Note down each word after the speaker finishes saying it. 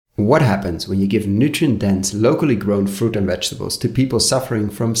What happens when you give nutrient-dense, locally grown fruit and vegetables to people suffering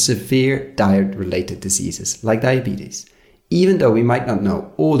from severe diet-related diseases like diabetes? Even though we might not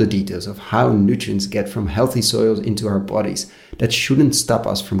know all the details of how nutrients get from healthy soils into our bodies, that shouldn't stop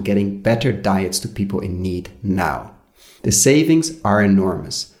us from getting better diets to people in need now. The savings are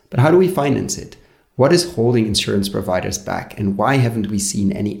enormous, but how do we finance it? What is holding insurance providers back, and why haven't we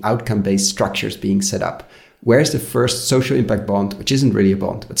seen any outcome-based structures being set up? Where's the first social impact bond, which isn't really a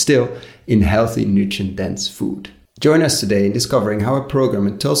bond, but still, in healthy, nutrient-dense food? Join us today in discovering how a program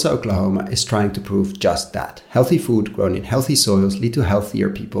in Tulsa, Oklahoma is trying to prove just that. Healthy food grown in healthy soils lead to healthier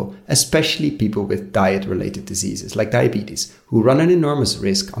people, especially people with diet-related diseases like diabetes, who run an enormous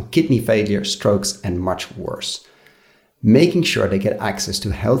risk on kidney failure, strokes, and much worse. Making sure they get access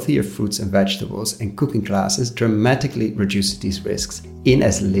to healthier fruits and vegetables and cooking classes dramatically reduces these risks in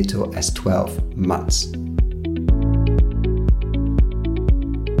as little as 12 months.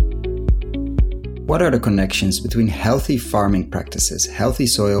 What are the connections between healthy farming practices, healthy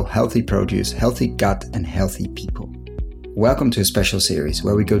soil, healthy produce, healthy gut, and healthy people? Welcome to a special series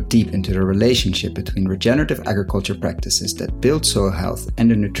where we go deep into the relationship between regenerative agriculture practices that build soil health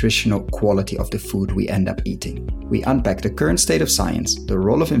and the nutritional quality of the food we end up eating. We unpack the current state of science, the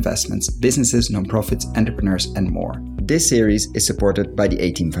role of investments, businesses, nonprofits, entrepreneurs, and more. This series is supported by the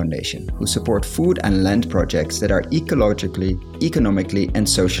A-Team Foundation, who support food and land projects that are ecologically, economically, and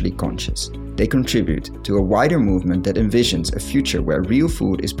socially conscious. They contribute to a wider movement that envisions a future where real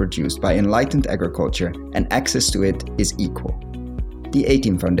food is produced by enlightened agriculture and access to it is equal. The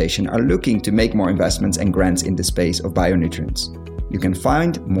A-Team Foundation are looking to make more investments and grants in the space of bionutrients. You can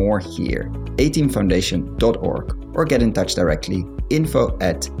find more here, ateamfoundation.org, or get in touch directly,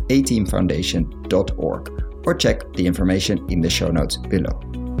 info@ateamfoundation.org, or check the information in the show notes below.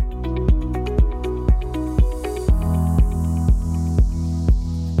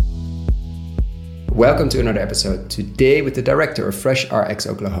 Welcome to another episode, today with the director of FreshRx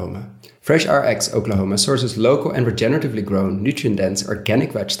Oklahoma. FreshRx Oklahoma sources local and regeneratively grown, nutrient-dense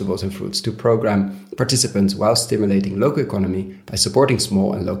organic vegetables and fruits to program participants while stimulating local economy by supporting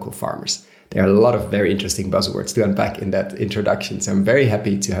small and local farmers. There are a lot of very interesting buzzwords to unpack in that introduction, so I'm very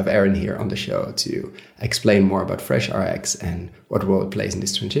happy to have Erin here on the show to explain more about FreshRx and what role it plays in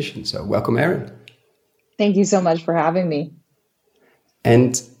this transition. So welcome, Erin. Thank you so much for having me.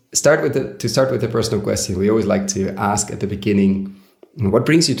 And start with the personal question, we always like to ask at the beginning, what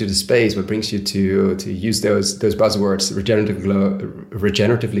brings you to the space? What brings you to use those buzzwords,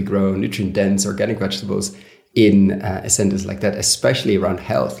 regeneratively grown, nutrient-dense, organic vegetables in a sentence like that, especially around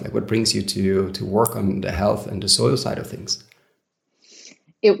health? Like, what brings you to work on the health and the soil side of things?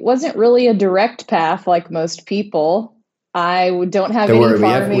 It wasn't really a direct path like most people. I don't have any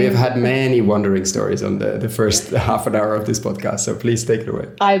farming. We have had many wandering stories on the first half an hour of this podcast, so please take it away.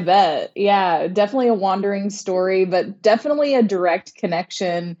 I bet. Yeah, definitely a wandering story, but definitely a direct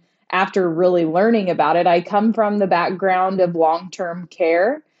connection after really learning about it. I come from the background of long-term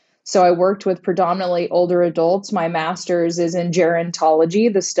care. So I worked with predominantly older adults. My master's is in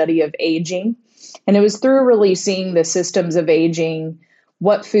gerontology, the study of aging. And it was through really seeing the systems of aging,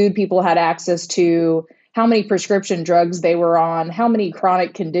 what food people had access to, how many prescription drugs they were on, how many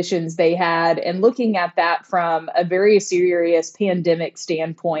chronic conditions they had, and looking at that from a very serious pandemic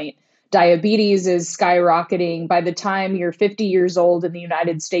standpoint. Diabetes is skyrocketing. By the time you're 50 years old in the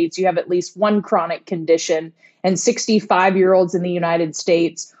United States, you have at least one chronic condition, and 65-year-olds in the United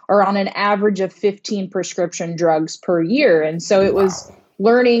States are on an average of 15 prescription drugs per year. And so it was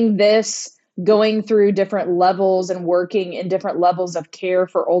learning this, going through different levels and working in different levels of care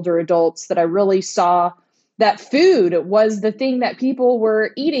for older adults, that I really saw that food was the thing that people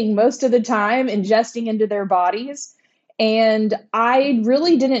were eating most of the time, ingesting into their bodies. And I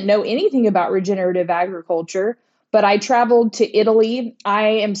really didn't know anything about regenerative agriculture, but I traveled to Italy. I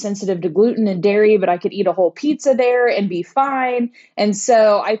am sensitive to gluten and dairy, but I could eat a whole pizza there and be fine. And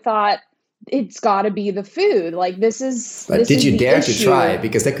so I thought, it's got to be the food. Like, this is. But this did is you the dare issue. to try?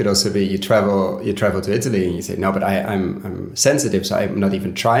 Because that could also be you travel to Italy and you say, no, but I'm sensitive, so I'm not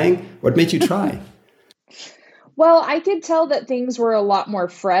even trying. What made you try? Well, I could tell that things were a lot more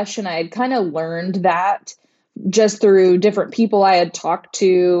fresh, and I had kind of learned that just through different people I had talked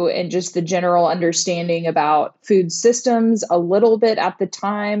to and just the general understanding about food systems a little bit at the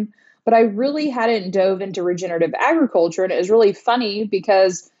time. But I really hadn't dove into regenerative agriculture, and it was really funny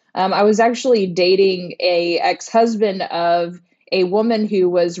because I was actually dating a ex-husband of a woman who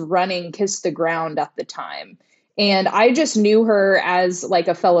was running Kiss the Ground at the time. And I just knew her as like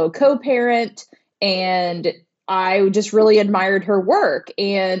a fellow co-parent, and I just really admired her work.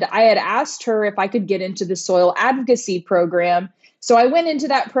 And I had asked her if I could get into the soil advocacy program So I went into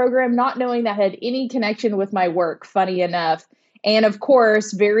that program not knowing that had any connection with my work, funny enough. And of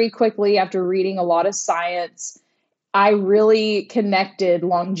course, very quickly after reading a lot of science, I really connected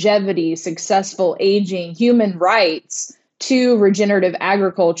longevity, successful aging, human rights to regenerative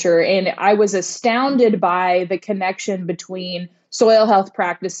agriculture. And I was astounded by the connection between soil health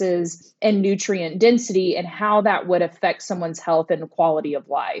practices and nutrient density and how that would affect someone's health and quality of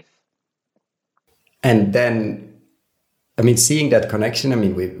life. And then, I mean, seeing that connection, I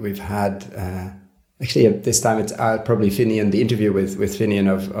mean, we've had, actually at this time it's out, probably Finian, the interview with Finian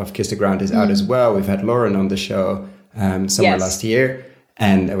of Kiss the Ground is out as well. We've had Lauren on the show somewhere last year,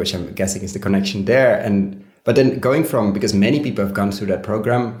 and which I'm guessing is the connection there. But then going from, because many people have gone through that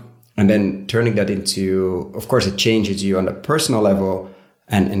program, and then turning that into, of course, it changes you on a personal level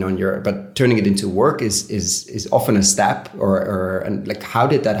and on your, but turning it into work is often a step, and like, how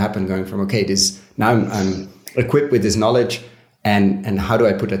did that happen? Going from, okay, this, now I'm equipped with this knowledge, and how do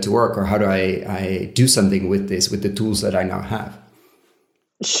I put that to work, or how do I do something with this, with the tools that I now have?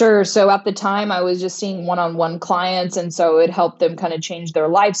 Sure. So at the time, I was just seeing one-on-one clients. And so it helped them kind of change their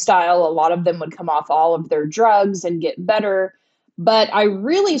lifestyle. A lot of them would come off all of their drugs and get better. But I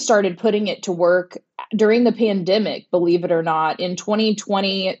really started putting it to work during the pandemic, believe it or not. In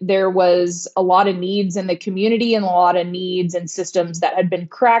 2020, there was a lot of needs in the community and a lot of needs and systems that had been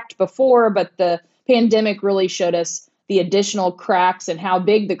cracked before. But the pandemic really showed us the additional cracks and how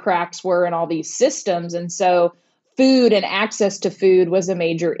big the cracks were in all these systems. And so food and access to food was a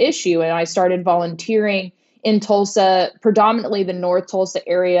major issue. And I started volunteering in Tulsa, predominantly the North Tulsa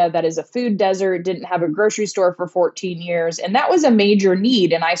area that is a food desert, didn't have a grocery store for 14 years. And that was a major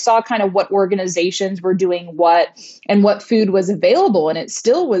need. And I saw kind of what organizations were doing what and what food was available. And it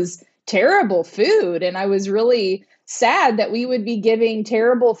still was terrible food. And I was really sad that we would be giving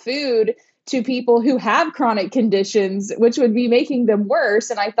terrible food to people who have chronic conditions, which would be making them worse.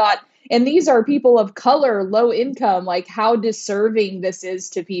 And I thought, and these are people of color, low income, like how deserving this is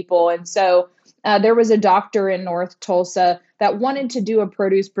to people. And so there was a doctor in North Tulsa that wanted to do a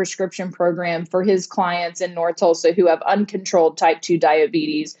produce prescription program for his clients in North Tulsa who have uncontrolled type 2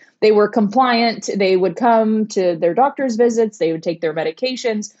 diabetes. They were compliant. They would come to their doctor's visits. They would take their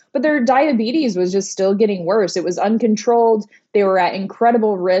medications, but their diabetes was just still getting worse. It was uncontrolled. They were at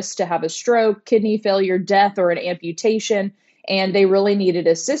incredible risk to have a stroke, kidney failure, death, or an amputation. And they really needed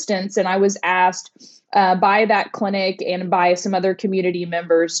assistance. And I was asked by that clinic and by some other community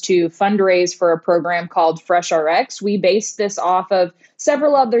members to fundraise for a program called Fresh RX. We based this off of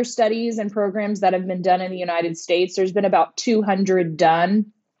several other studies and programs that have been done in the United States. There's been about 200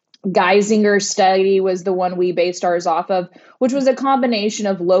 done. Geisinger's study was the one we based ours off of, which was a combination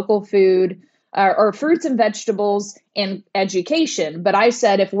of local food or fruits and vegetables and education. But I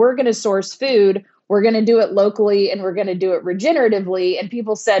said, if we're going to source food, we're going to do it locally and we're going to do it regeneratively. And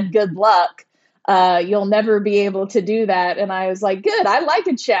people said, good luck. You'll never be able to do that. And I was like, good, I like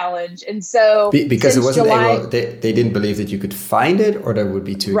a challenge. And so because it wasn't able, they didn't believe that you could find it, or that would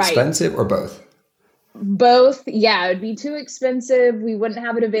be too expensive, or both? Both. Yeah, it would be too expensive. We wouldn't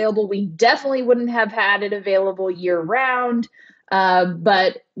have it available. We definitely wouldn't have had it available year round.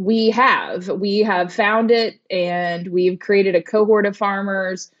 But we have found it, and we've created a cohort of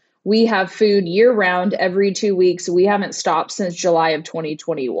farmers. We have food year round every 2 weeks. We haven't stopped since July of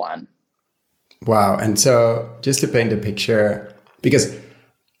 2021. Wow. And so just to paint a picture, because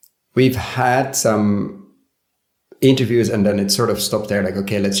we've had some interviews and then it sort of stopped there, like,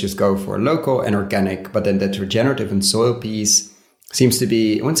 okay, let's just go for local and organic. But then that regenerative and soil piece seems to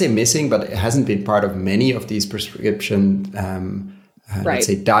be, I wouldn't say missing, but it hasn't been part of many of these prescription, let's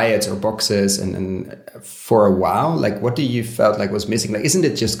say diets or boxes and for a while. Like, what do you felt like was missing? Like, isn't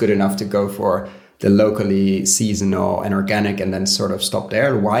it just good enough to go for the locally seasonal and organic and then sort of stop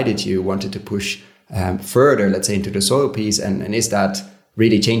there? Why did you wanted to push further, let's say, into the soil piece? And is that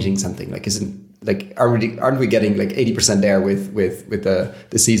really changing something? Like, aren't we getting like 80% there with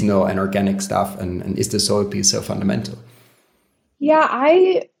the seasonal and organic stuff? And is the soil piece so fundamental? Yeah,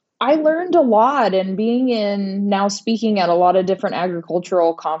 I learned a lot, and now speaking at a lot of different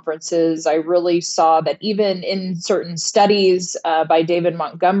agricultural conferences, I really saw that even in certain studies by David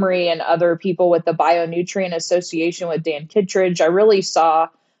Montgomery and other people with the Bionutrient Association with Dan Kittredge, I really saw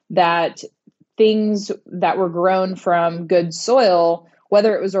that things that were grown from good soil,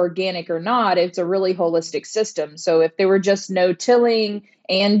 whether it was organic or not, it's a really holistic system. So if they were just no tilling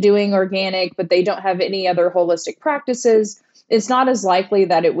and doing organic, but they don't have any other holistic practices, it's not as likely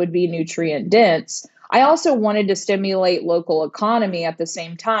that it would be nutrient dense. I also wanted to stimulate local economy at the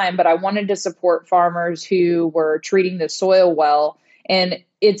same time, but I wanted to support farmers who were treating the soil well. And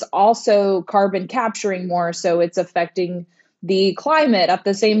it's also carbon capturing more, so it's affecting the climate at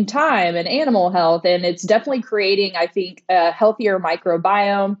the same time and animal health. And it's definitely creating, I think, a healthier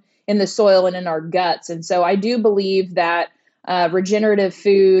microbiome in the soil and in our guts. And so I do believe that regenerative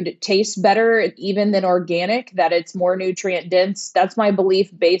food tastes better even than organic, that it's more nutrient dense. That's my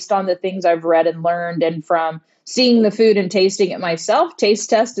belief based on the things I've read and learned and from seeing the food and tasting it myself. Taste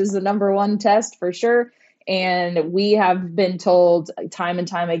test is the number one test for sure. And we have been told time and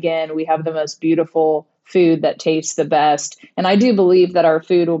time again, we have the most beautiful food that tastes the best. And I do believe that our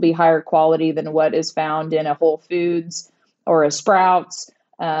food will be higher quality than what is found in a Whole Foods or a Sprouts,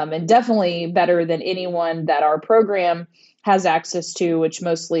 and definitely better than anyone that our program has access to, which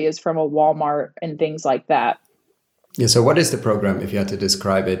mostly is from a Walmart and things like that. Yeah. So what is the program, if you had to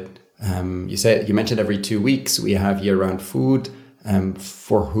describe it? You mentioned every 2 weeks we have year-round food.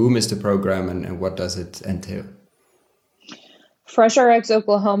 For whom is the program and what does it entail? Fresh RX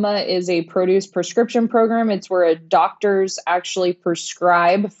Oklahoma is a produce prescription program. It's where doctors actually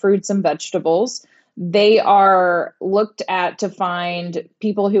prescribe fruits and vegetables. They are looked at to find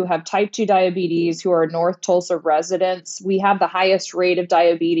people who have type 2 diabetes who are North Tulsa residents. We have the highest rate of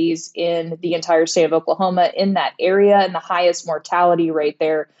diabetes in the entire state of Oklahoma in that area and the highest mortality rate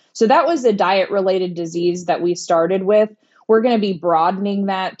there. So that was a diet-related disease that we started with. We're going to be broadening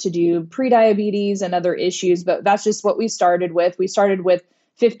that to do prediabetes and other issues, but that's just what we started with. We started with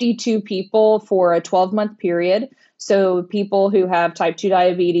 52 people for a 12-month period. So people who have type 2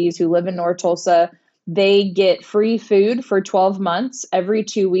 diabetes who live in North Tulsa, they get free food for 12 months. Every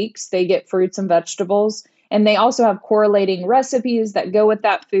 2 weeks, they get fruits and vegetables. And they also have correlating recipes that go with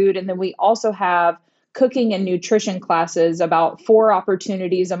that food. And then we also have cooking and nutrition classes, about 4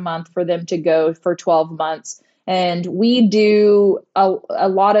 opportunities a month for them to go for 12 months. And we do a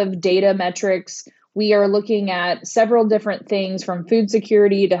lot of data metrics. We are looking at several different things from food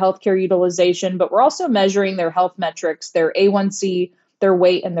security to healthcare utilization, but we're also measuring their health metrics, their A1C, their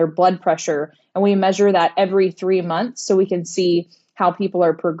weight, and their blood pressure. And we measure that every 3 months so we can see how people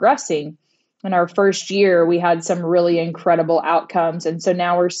are progressing. In our first year, we had some really incredible outcomes. And so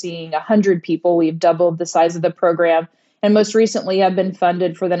now we're seeing 100 people. We've doubled the size of the program. And most recently have been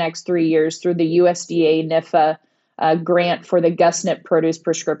funded for the next 3 years through the USDA NIFA grant for the GusNIP Produce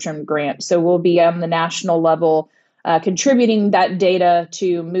Prescription Grant. So we'll be on the national level contributing that data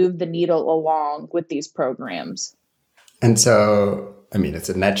to move the needle along with these programs. And so, I mean, it's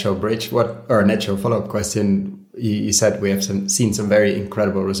a natural bridge, or a natural follow-up question. You said we have seen some very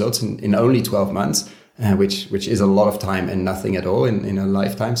incredible results in only 12 months, which is a lot of time and nothing at all in a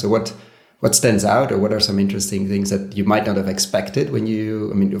lifetime. So what stands out, or what are some interesting things that you might not have expected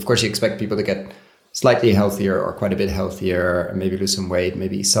of course you expect people to get slightly healthier or quite a bit healthier, maybe lose some weight,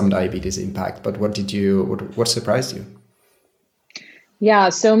 maybe some diabetes impact, but what surprised you? Yeah,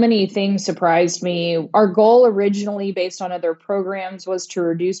 so many things surprised me. Our goal originally, based on other programs, was to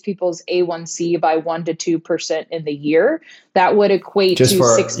reduce people's A1C by 1 to 2% in the year. That would equate to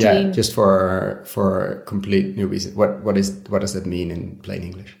 16. Yeah, just for complete newbies, what does that mean in plain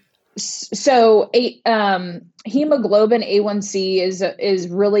English? So hemoglobin A1C is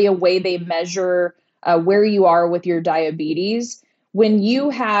really a way they measure where you are with your diabetes. When you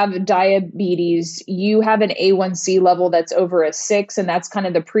have diabetes, you have an A1C level that's over a 6, and that's kind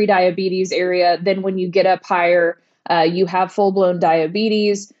of the pre-diabetes area. Then when you get up higher, you have full-blown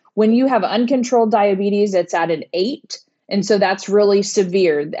diabetes. When you have uncontrolled diabetes, it's at an 8. And so that's really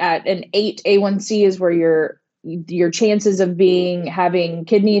severe. At an 8 A1C is where your chances of having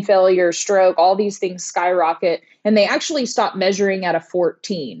kidney failure, stroke, all these things skyrocket. And they actually stop measuring at a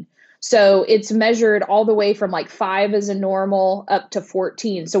 14. So it's measured all the way from like 5 as a normal up to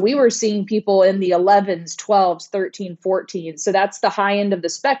 14. So we were seeing people in the 11s, 12s, 13, 14. So that's the high end of the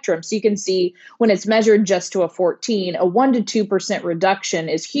spectrum. So you can see when it's measured just to a 14, a 1 to 2% reduction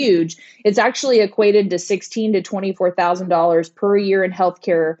is huge. It's actually equated to $16,000 to $24,000 per year in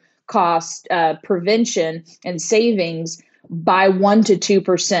healthcare cost prevention and savings by 1 to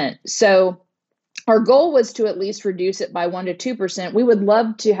 2%. So our goal was to at least reduce it by 1 to 2%. We would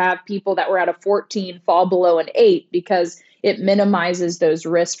love to have people that were at a 14 fall below an 8 because it minimizes those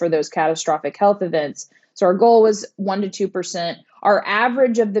risks for those catastrophic health events. So our goal was 1 to 2%. Our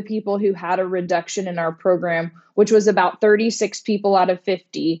average of the people who had a reduction in our program, which was about 36 people out of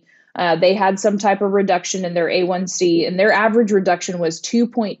 50, they had some type of reduction in their A1C, and their average reduction was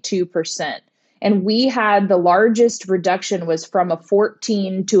 2.2%. And we had the largest reduction was from a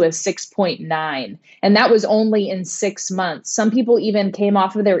 14 to a 6.9. And that was only in 6 months. Some people even came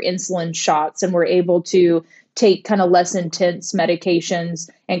off of their insulin shots and were able to take kind of less intense medications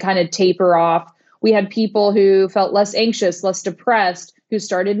and kind of taper off. We had people who felt less anxious, less depressed, who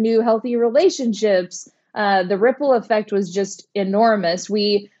started new healthy relationships. the ripple effect was just enormous.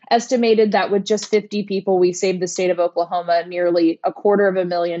 We estimated that with just 50 people, we saved the state of Oklahoma nearly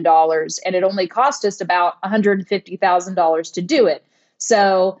 $250,000, and it only cost us about $150,000 to do it.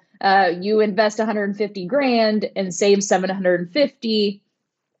 So you invest 150 grand and save 750.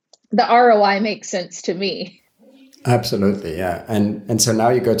 The ROI makes sense to me. Absolutely, yeah. And so now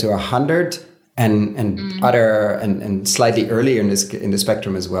you go to 100 and other and slightly earlier in the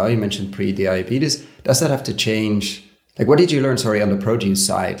spectrum as well. You mentioned pre-diabetes. Does that have to change? Like, what did you learn, sorry, on the produce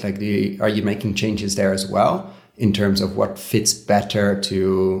side? Like, are you making changes there as well in terms of what fits better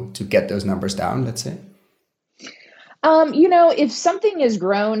to get those numbers down, let's say? If something is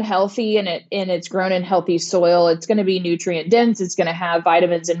grown healthy and it's grown in healthy soil, it's going to be nutrient dense. It's going to have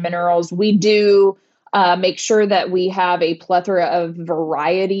vitamins and minerals. We do make sure that we have a plethora of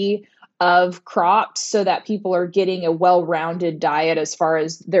variety of crops so that people are getting a well-rounded diet as far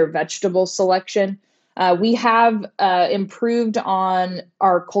as their vegetable selection. We have improved on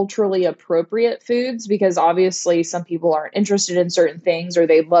our culturally appropriate foods because obviously some people aren't interested in certain things or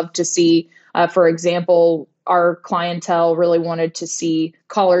they'd love to see, for example, our clientele really wanted to see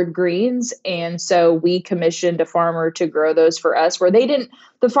collard greens. And so we commissioned a farmer to grow those for us where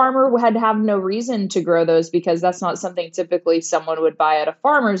the farmer had to have no reason to grow those because that's not something typically someone would buy at a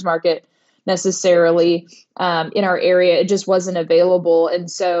farmer's market necessarily in our area. It just wasn't available. And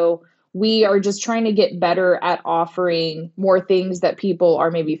so we are just trying to get better at offering more things that people are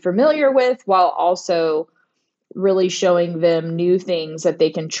maybe familiar with while also really showing them new things that they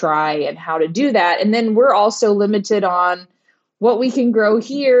can try and how to do that. And then we're also limited on what we can grow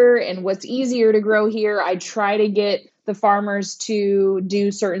here and what's easier to grow here. I try to get the farmers to do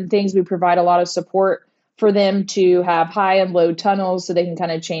certain things. We provide a lot of support for them to have high and low tunnels so they can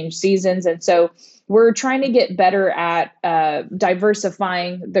kind of change seasons. And so we're trying to get better at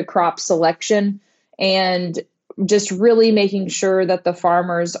diversifying the crop selection and just really making sure that the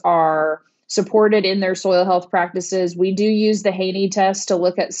farmers are supported in their soil health practices. We do use the Haney test to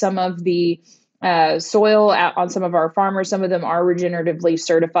look at some of the soil on some of our farmers. Some of them are regeneratively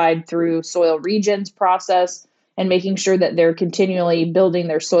certified through Soil Regions process and making sure that they're continually building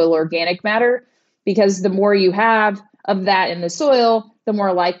their soil organic matter, because the more you have of that in the soil, the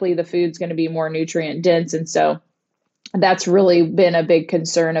more likely the food's going to be more nutrient dense. And so that's really been a big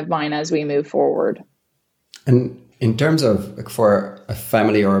concern of mine as we move forward. And in terms of like, for a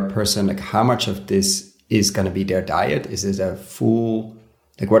family or a person, like how much of this is going to be their diet? Is it a full,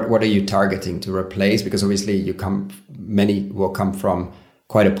 like what are you targeting to replace? Because obviously many will come from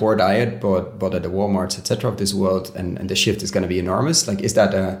quite a poor diet, but at the Walmarts, etc. of this world, and the shift is going to be enormous. Like, is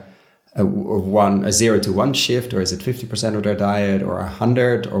that a 0 to 1 shift, or is it 50% of their diet, or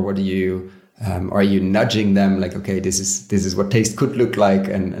 100, or what do you? Are you nudging them like, okay, this is what taste could look like,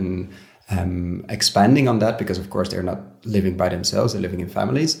 and expanding on that, because of course they're not living by themselves; they're living in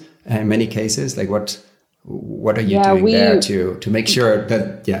families. In many cases, like what are you doing there to make sure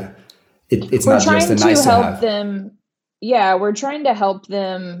that it's not just a nice to have? We're trying to help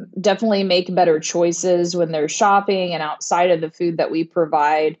them definitely make better choices when they're shopping and outside of the food that we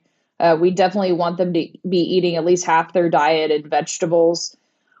provide. We definitely want them to be eating at least half their diet in vegetables.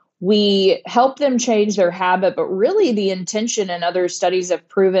 We help them change their habit, but really the intention, and other studies have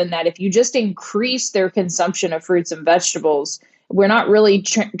proven that if you just increase their consumption of fruits and vegetables, we're not really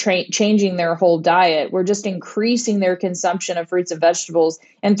changing their whole diet. We're just increasing their consumption of fruits and vegetables.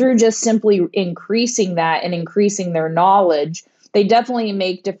 And through just simply increasing that and increasing their knowledge, they definitely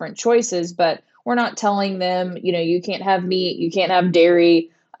make different choices, but we're not telling them, you can't have meat, you can't have dairy.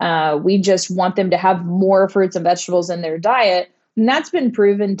 We just want them to have more fruits and vegetables in their diet. And that's been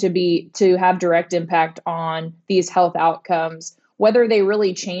proven to have direct impact on these health outcomes, whether they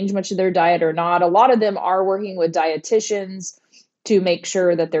really change much of their diet or not. A lot of them are working with dietitians to make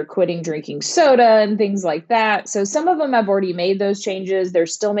sure that they're quitting drinking soda and things like that. So some of them have already made those changes. They're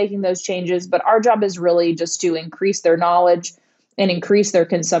still making those changes, but our job is really just to increase their knowledge and increase their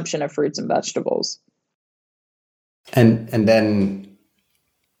consumption of fruits and vegetables. And then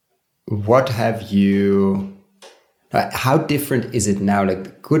what have you... How different is it now?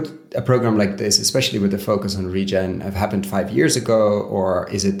 Like, could a program like this, especially with the focus on regen, have happened 5 years ago? Or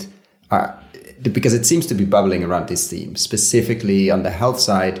is it, because it seems to be bubbling around this theme, specifically on the health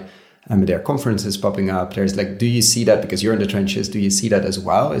side, there are conferences popping up. There's like, do you see that, because you're in the trenches, do you see that as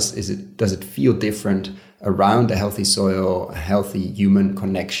well? Does it feel different around a healthy soil, a healthy human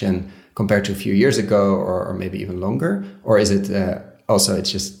connection compared to a few years ago, or maybe even longer? Or is it also,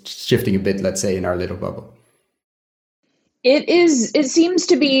 it's just shifting a bit, let's say, in our little bubble? It seems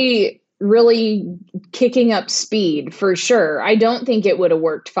to be really kicking up speed for sure. I don't think it would have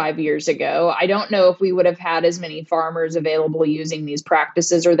worked 5 years ago. I don't know if we would have had as many farmers available using these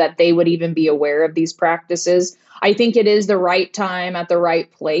practices or that they would even be aware of these practices. I think it is the right time at the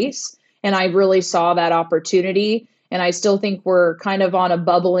right place. And I really saw that opportunity. And I still think we're kind of on a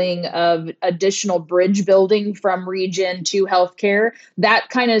bubbling of additional bridge building from regen to healthcare. That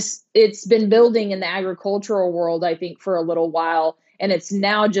kind of, it's been building in the agricultural world, I think, for a little while. And it's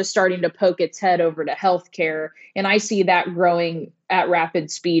now just starting to poke its head over to healthcare. And I see that growing at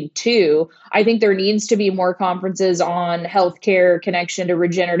rapid speed too. I think there needs to be more conferences on healthcare connection to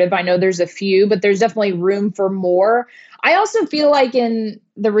regenerative. I know there's a few, but there's definitely room for more. I also feel like in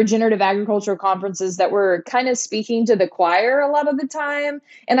the regenerative agricultural conferences that we're kind of speaking to the choir a lot of the time.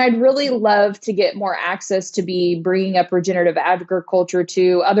 And I'd really love to get more access to be bringing up regenerative agriculture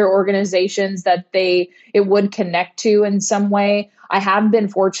to other organizations that it would connect to in some way. I have been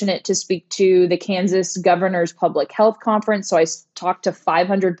fortunate to speak to the Kansas Governor's Public Health Conference. So I talked to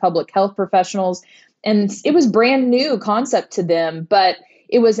 500 public health professionals, and it was brand new concept to them, but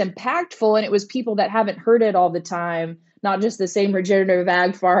it was impactful, and it was people that haven't heard it all the time, not just the same regenerative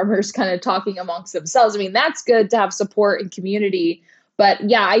ag farmers kind of talking amongst themselves. I mean, that's good to have support and community. But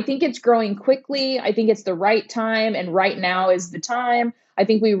yeah, I think it's growing quickly. I think it's the right time, and right now is the time. I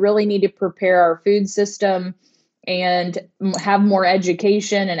think we really need to prepare our food system and have more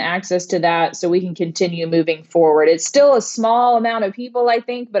education and access to that so we can continue moving forward. It's still a small amount of people, I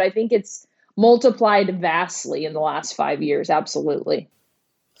think, but I think it's multiplied vastly in the last 5 years. Absolutely.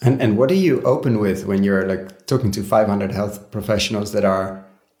 And what are you open with when you're like talking to 500 health professionals that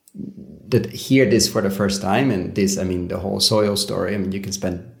hear this for the first time? And this, I mean, the whole soil story, I mean, you can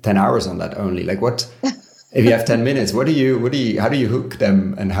spend 10 hours on that only. Like what, if you have 10 minutes, how do you hook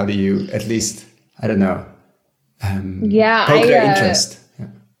them, and how do you at least, I don't know, poke their interest?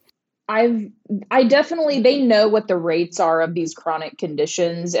 I definitely, they know what the rates are of these chronic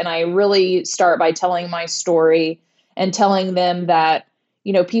conditions. And I really start by telling my story and telling them that,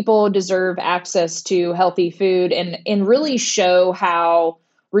 you know, people deserve access to healthy food, and really show how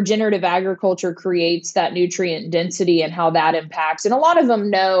regenerative agriculture creates that nutrient density and how that impacts. And a lot of them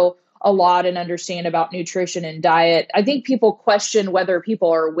know a lot and understand about nutrition and diet. I think people question whether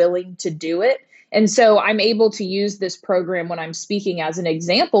people are willing to do it. And so I'm able to use this program when I'm speaking as an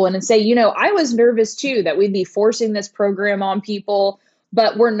example and say, you know, I was nervous too that we'd be forcing this program on people,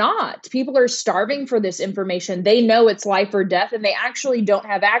 but we're not. People are starving for this information. They know it's life or death, and they actually don't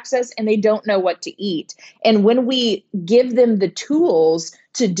have access, and they don't know what to eat. And when we give them the tools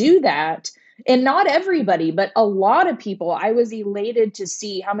to do that, and not everybody, but a lot of people, I was elated to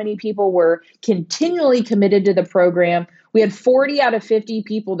see how many people were continually committed to the program. We had 40 out of 50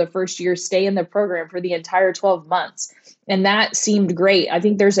 people the first year stay in the program for the entire 12 months. And that seemed great. I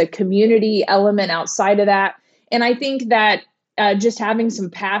think there's a community element outside of that. And I think that just having some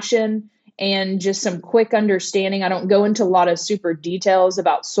passion and just some quick understanding. I don't go into a lot of super details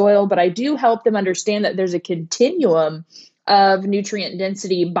about soil, but I do help them understand that there's a continuum of nutrient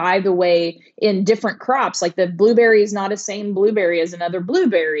density, by the way, in different crops. Like the blueberry is not the same blueberry as another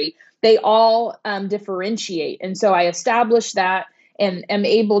blueberry. They all differentiate. And so I established that and am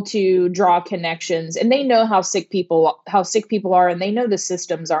able to draw connections. And they know how sick people are, and they know the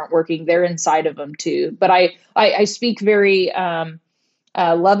systems aren't working. They're inside of them too. But I speak very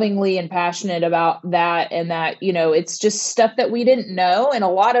lovingly and passionate about that, and that, you know, it's just stuff that we didn't know. And a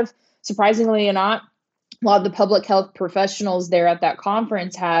lot of, surprisingly or not, a lot of the public health professionals there at that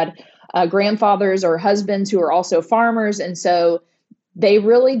conference had grandfathers or husbands who are also farmers. And so they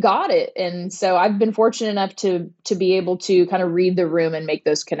really got it. And so I've been fortunate enough to be able to kind of read the room and make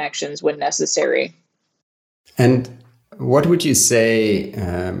those connections when necessary. And what would you say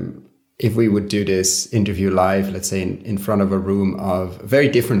if we would do this interview live, let's say in front of a room of a very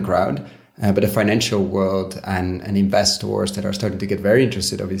different crowd, but a financial world and investors that are starting to get very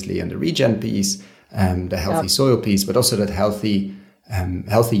interested, obviously, in the regen piece, the healthy soil piece, but also that healthy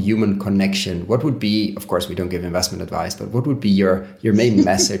human connection? What would be, of course, we don't give investment advice, but what would be your main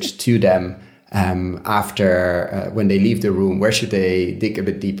message to them after when they leave the room? Where should they dig a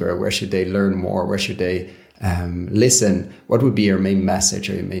bit deeper? Where should they learn more? Where should they listen? What would be your main message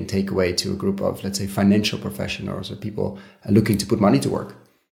or your main takeaway to a group of, let's say, financial professionals or people looking to put money to work?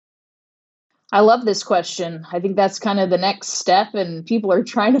 I love this question. I think that's kind of the next step, and people are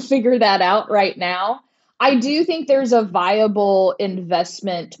trying to figure that out right now. I do think there's a viable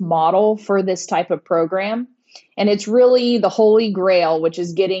investment model for this type of program, and it's really the holy grail, which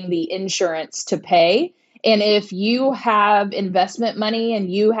is getting the insurance to pay. And if you have investment money and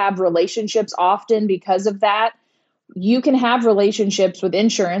you have relationships often because of that, you can have relationships with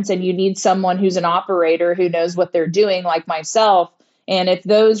insurance, and you need someone who's an operator who knows what they're doing, like myself. And if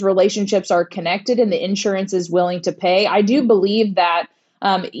those relationships are connected and the insurance is willing to pay, I do believe that,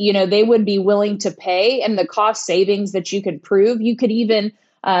 they would be willing to pay, and the cost savings that you could prove, you could even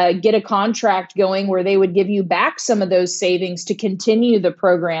get a contract going where they would give you back some of those savings to continue the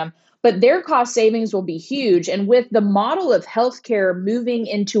program. But their cost savings will be huge. And with the model of healthcare moving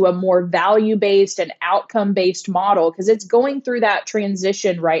into a more value-based and outcome-based model, because it's going through that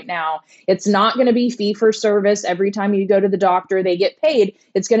transition right now, it's not going to be fee for service. Every time you go to the doctor, they get paid.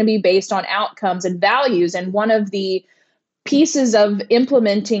 It's going to be based on outcomes and values. And one of the pieces of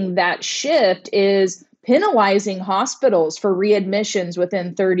implementing that shift is penalizing hospitals for readmissions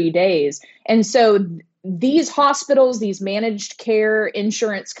within 30 days. And so these hospitals, these managed care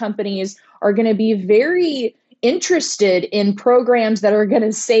insurance companies are going to be very interested in programs that are going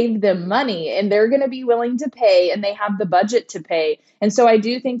to save them money, and they're going to be willing to pay, and they have the budget to pay. And so I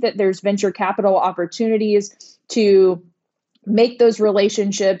do think that there's venture capital opportunities to make those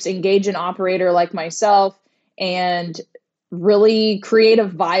relationships, engage an operator like myself, and really create a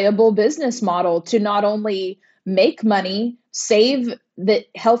viable business model to not only make money, save the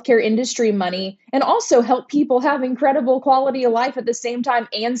healthcare industry money, and also help people have incredible quality of life at the same time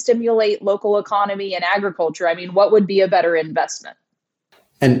and stimulate local economy and agriculture. I mean, what would be a better investment?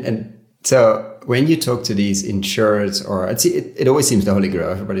 And so when you talk to these insurers, or it always seems the holy grail.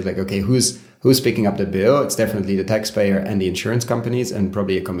 Everybody's like, okay, who's picking up the bill? It's definitely the taxpayer and the insurance companies, and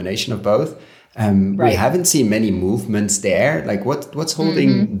probably a combination of both. Right. We haven't seen many movements there. Like what's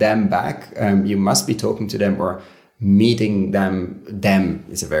holding them back? You must be talking to them or meeting them. Them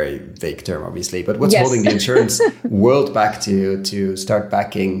is a very vague term, obviously, but what's holding the insurance world back to start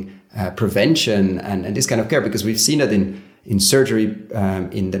backing prevention and this kind of care? Because we've seen it in surgery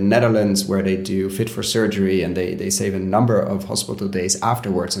in the Netherlands, where they do fit for surgery, and they save a number of hospital days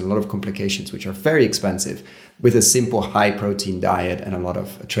afterwards and a lot of complications, which are very expensive, with a simple high protein diet and a lot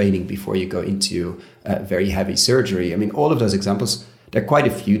of training before you go into very heavy surgery. I mean, all of those examples, there are quite a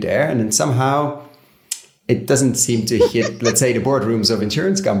few there. And then somehow it doesn't seem to hit, let's say, the boardrooms of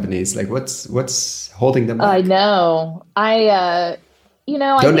insurance companies. Like what's holding them back? I know.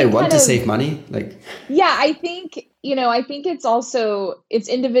 Don't they want to save money? Yeah, I think it's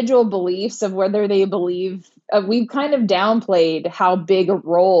individual beliefs of whether they believe. We've kind of downplayed how big a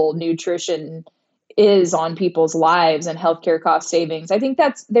role nutrition is on people's lives and healthcare cost savings. I think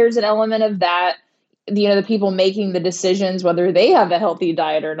there's an element of that, the people making the decisions, whether they have a healthy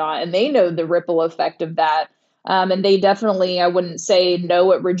diet or not, and they know the ripple effect of that. And they definitely, I wouldn't say know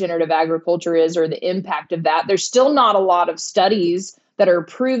what regenerative agriculture is or the impact of that. There's still not a lot of studies that are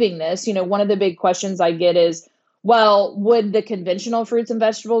proving this. One of the big questions I get is, well, would the conventional fruits and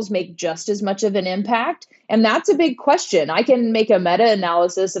vegetables make just as much of an impact? And that's a big question. I can make a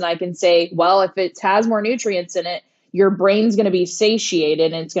meta-analysis and I can say, well, if it has more nutrients in it, your brain's going to be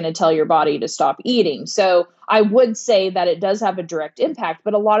satiated and it's going to tell your body to stop eating. So I would say that it does have a direct impact,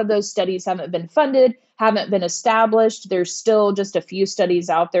 but a lot of those studies haven't been funded, haven't been established. There's still just a few studies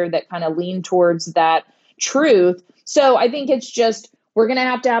out there that kind of lean towards that truth. So I think it's just, we're going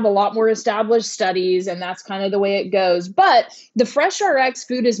to have a lot more established studies, and that's kind of the way it goes. But the Fresh RX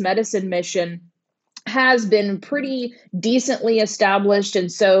Food as Medicine mission has been pretty decently established.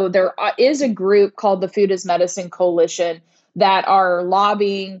 And so there is a group called the Food as Medicine Coalition that are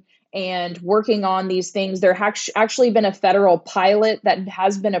lobbying and working on these things. There has actually been a federal pilot that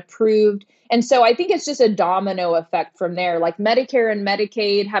has been approved. And so I think it's just a domino effect from there. Like Medicare and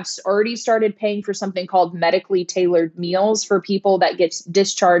Medicaid have already started paying for something called medically tailored meals for people that get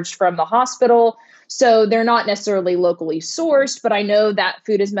discharged from the hospital. So they're not necessarily locally sourced, but I know that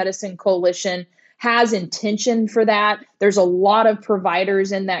Food as Medicine Coalition has intention for that. There's a lot of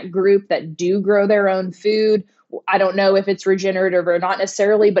providers in that group that do grow their own food. I don't know if it's regenerative or not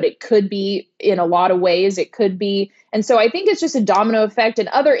necessarily, but it could be in a lot of ways. It could be. And so I think it's just a domino effect, and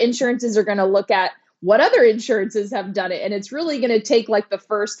other insurances are going to look at what other insurances have done it. And it's really going to take like the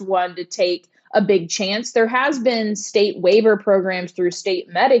first one to take a big chance. There has been state waiver programs through state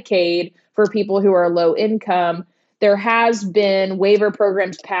Medicaid for people who are low income. There has been waiver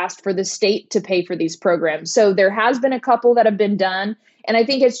programs passed for the state to pay for these programs. So there has been a couple that have been done. And I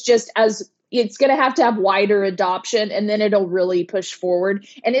think it's just it's going to have wider adoption, and then it'll really push forward.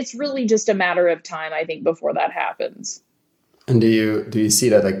 And it's really just a matter of time, I think, before that happens. And do you see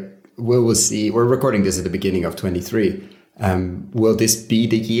that, like, we'll see, we're recording this at the beginning of 23. Will this be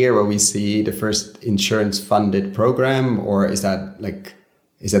the year where we see the first insurance funded program, or is that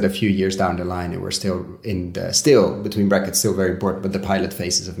a few years down the line and we're still between brackets, still very important, but the pilot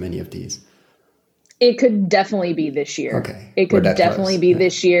phases of many of these? It could definitely be this year. Okay. It could definitely be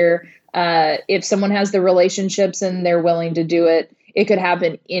this year. If someone has the relationships and they're willing to do it, it could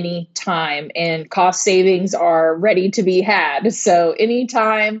happen any time, and cost savings are ready to be had. So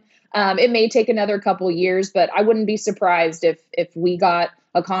anytime, it may take another couple years, but I wouldn't be surprised if we got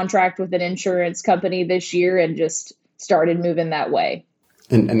a contract with an insurance company this year and just started moving that way.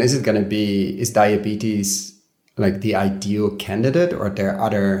 And is it going to be, is diabetes like the ideal candidate, or are there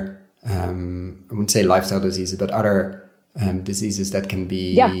other, I wouldn't say lifestyle diseases, but other diseases that can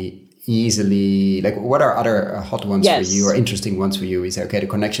be easily, like what are other hot ones for you or interesting ones for you? We say, okay, the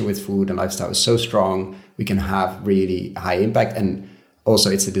connection with food and lifestyle is so strong, we can have really high impact. And also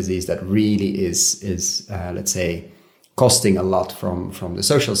it's a disease that really is let's say, costing a lot from the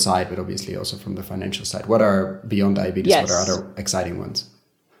social side, but obviously also from the financial side. What are, beyond diabetes, what are other exciting ones?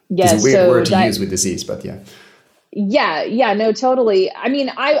 Yes. It's a weird word to use with disease, but yeah. Yeah, no, totally. I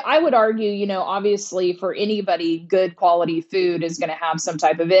mean, I would argue, obviously for anybody, good quality food is going to have some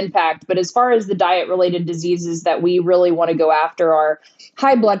type of impact. But as far as the diet related diseases that we really want to go after are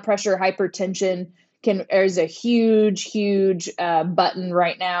high blood pressure, hypertension. There's a huge button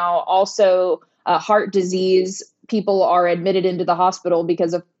right now. Also, heart disease. People are admitted into the hospital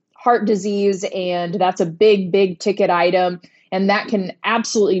because of heart disease, and that's a big ticket item. And that can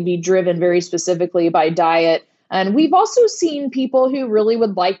absolutely be driven very specifically by diet. And we've also seen people who really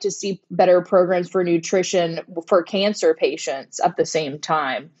would like to see better programs for nutrition for cancer patients at the same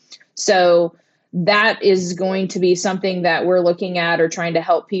time. So that is going to be something that we're looking at or trying to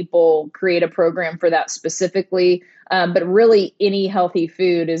help people create a program for that specifically. But really, any healthy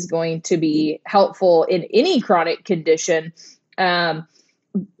food is going to be helpful in any chronic condition. And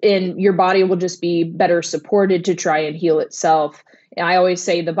your body will just be better supported to try and heal itself. I always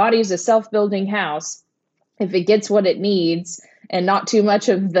say the body is a self-building house. If it gets what it needs and not too much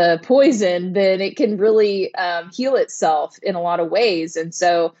of the poison, then it can really heal itself in a lot of ways. And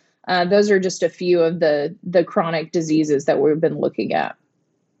so those are just a few of the chronic diseases that we've been looking at.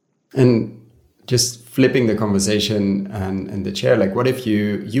 And just flipping the conversation and the chair, like what if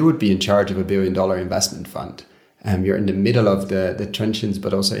you would be in charge of $1 billion investment fund? You're in the middle of the trenches,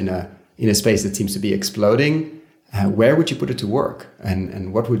 but also in a space that seems to be exploding. Where would you put it to work?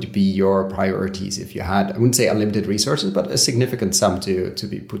 And what would be your priorities if you had, I wouldn't say unlimited resources, but a significant sum to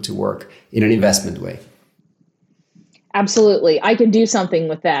be put to work in an investment way? Absolutely. I could do something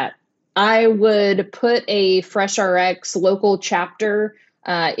with that. I would put a FreshRx local chapter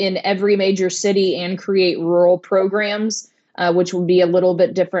in every major city and create rural programs, which would be a little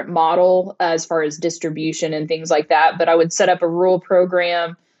bit different model as far as distribution and things like that. But I would set up a rural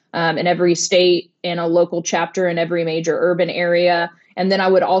program in every state and a local chapter in every major urban area. And then I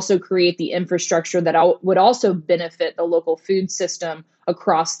would also create the infrastructure that would also benefit the local food system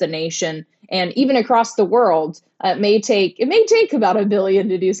across the nation and even across the world. It may take about $1 billion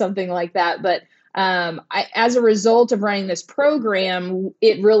to do something like that. But as a result of running this program,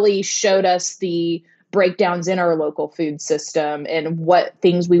 it really showed us the breakdowns in our local food system and what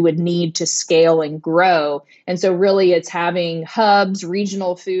things we would need to scale and grow. And so really it's having hubs,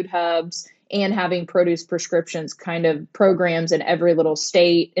 regional food hubs, and having produce prescriptions kind of programs in every little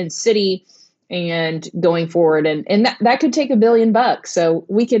state and city and going forward. And that could take $1 billion. So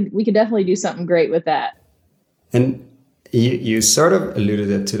we could definitely do something great with that. And you sort of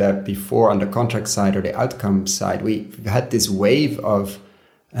alluded to that before on the contract side or the outcome side. We've had this wave of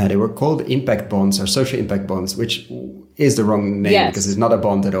they were called impact bonds or social impact bonds, which is the wrong name because it's not a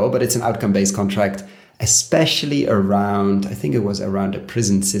bond at all, but it's an outcome-based contract, especially around, I think it was around the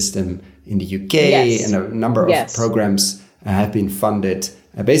prison system in the UK, and a number of programs have been funded,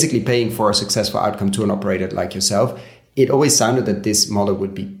 basically paying for a successful outcome to an operator like yourself. It always sounded that this model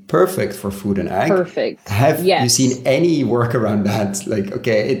would be perfect for food and ag. Perfect. Have you seen any work around that? Like,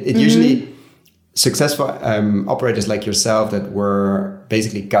 okay, it usually... Successful operators like yourself that were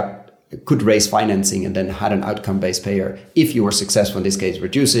basically could raise financing and then had an outcome-based payer if you were successful, in this case,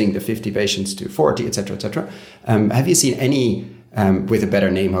 reducing the 50 patients to 40, et cetera, et cetera. Have you seen any, with a better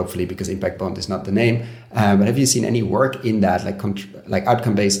name, hopefully, because impact bond is not the name, but have you seen any work in that, like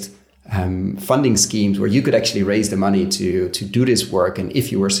outcome-based funding schemes where you could actually raise the money to do this work? And if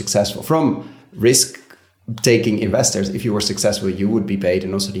you were successful from risk-taking investors, if you were successful, you would be paid,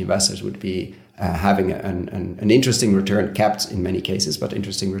 and also the investors would be having an interesting return, capped in many cases, but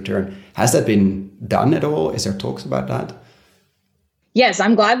interesting return. Has that been done at all? Is there talks about that? Yes,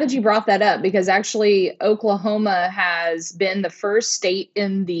 I'm glad that you brought that up because actually Oklahoma has been the first state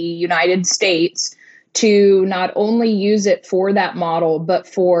in the United States to not only use it for that model, but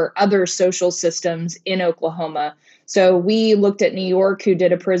for other social systems in Oklahoma. So we looked at New York, who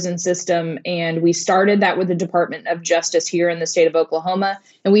did a prison system, and we started that with the Department of Justice here in the state of Oklahoma.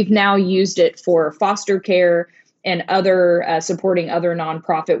 And we've now used it for foster care and other supporting other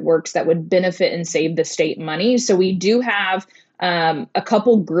nonprofit works that would benefit and save the state money. So we do have a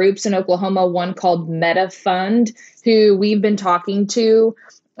couple groups in Oklahoma, one called Meta Fund, who we've been talking to.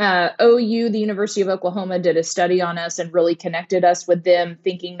 OU, the University of Oklahoma, did a study on us and really connected us with them,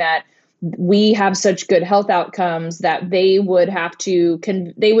 thinking that we have such good health outcomes that they would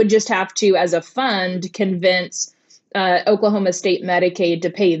just have to, as a fund, convince Oklahoma State Medicaid to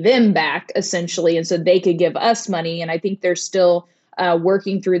pay them back, essentially, and so they could give us money. And I think they're still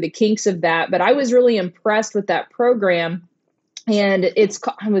working through the kinks of that. But I was really impressed with that program. And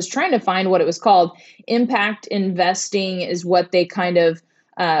I was trying to find what it was called. Impact investing is what they kind of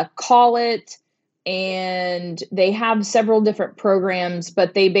call it. And they have several different programs,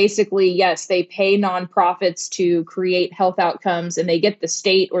 but they basically, yes, they pay nonprofits to create health outcomes, and they get the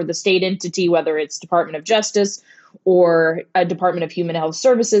state or the state entity, whether it's Department of Justice or a Department of Human Health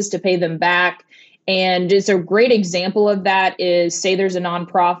Services, to pay them back. And it's a great example of that is, say there's a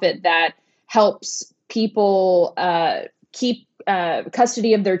nonprofit that helps people keep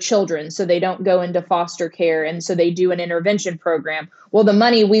custody of their children so they don't go into foster care. And so they do an intervention program. Well, the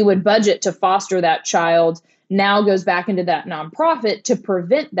money we would budget to foster that child now goes back into that nonprofit to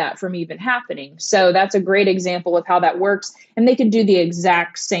prevent that from even happening. So that's a great example of how that works. And they can do the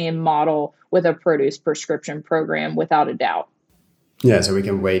exact same model with a produce prescription program without a doubt. Yeah, so we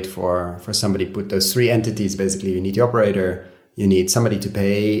can wait for somebody to put those three entities. Basically, you need the operator, you need somebody to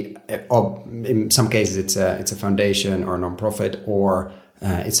pay. Or in some cases, it's a foundation or a nonprofit, or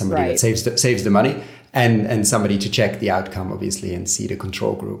it's somebody that saves the money, and somebody to check the outcome, obviously, and see the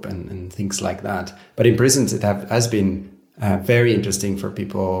control group and things like that. But in prisons, it has been very interesting for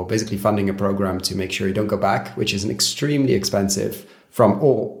people basically funding a program to make sure you don't go back, which is an extremely expensive from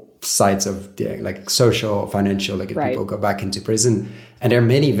all sides of the like social, financial, like if people go back into prison. And there are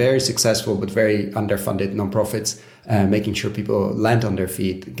many very successful but very underfunded nonprofits making sure people land on their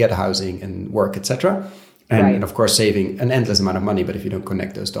feet, get housing and work, etc. And of course, saving an endless amount of money. But if you don't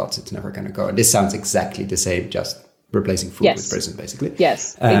connect those dots, it's never going to go. And this sounds exactly the same, just replacing food with prison, basically.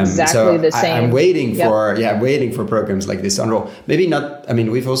 Yes, exactly the same. I'm waiting for programs like this to unroll. Maybe not. I mean,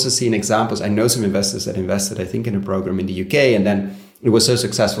 we've also seen examples. I know some investors that invested, I think, in a program in the UK, and then it was so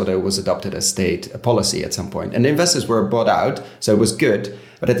successful that it was adopted as state policy at some point. And the investors were bought out, so it was good.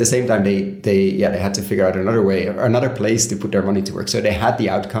 But at the same time, they had to figure out another way or another place to put their money to work. So they had the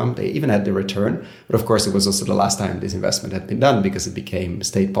outcome, they even had the return. But of course, it was also the last time this investment had been done because it became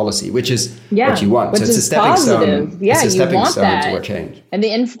state policy, which is what you want. So it's a stepping stone. Yeah, it's a you want stepping that. stone toward change. And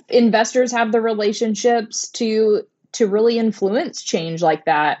the investors have the relationships to really influence change like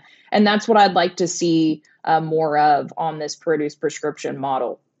that. And that's what I'd like to see more of on this produce prescription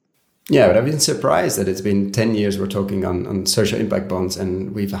model. Yeah, but I've been surprised that it's been 10 years we're talking on social impact bonds,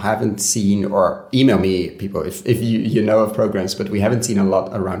 and we haven't seen, or email me people if you know of programs, but we haven't seen a lot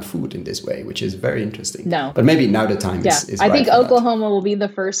around food in this way, which is very interesting. No. But maybe now the time is I right think for Oklahoma will be the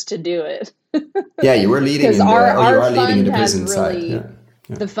first to do it. Yeah, you were leading in the prison side. Yeah.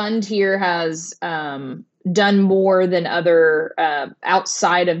 The fund here has done more than other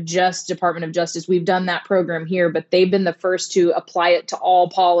outside of just Department of Justice. We've done that program here, but they've been the first to apply it to all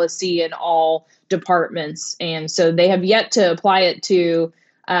policy and all departments. And so they have yet to apply it to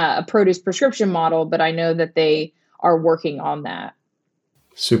a produce prescription model, but I know that they are working on that.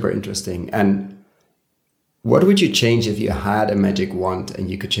 Super interesting. And what would you change if you had a magic wand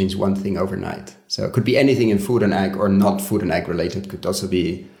and you could change one thing overnight? So it could be anything in food and ag, or not food and ag related. It could also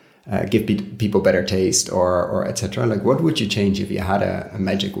be give people better taste or etc. Like, what would you change if you had a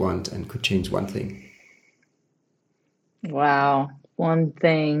magic wand and could change one thing? Wow, one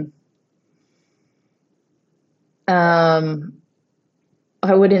thing.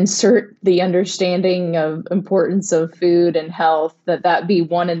 I would insert the understanding of importance of food and health, that be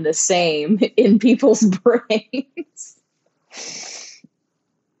one and the same in people's brains.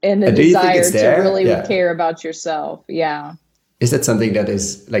 And the desire to really care about yourself. Yeah. Is that something that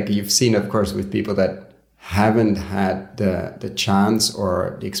is, like, you've seen, of course, with people that haven't had the chance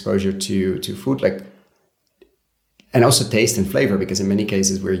or the exposure to food, like, and also taste and flavor, because in many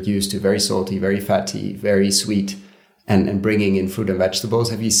cases we're used to very salty, very fatty, very sweet, and bringing in fruit and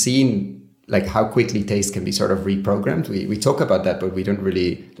vegetables. Have you seen, like, how quickly taste can be sort of reprogrammed? We talk about that, but we don't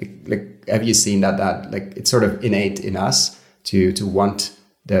really, like have you seen that like it's sort of innate in us to want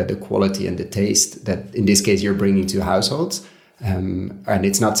the quality and the taste that in this case you're bringing to households? And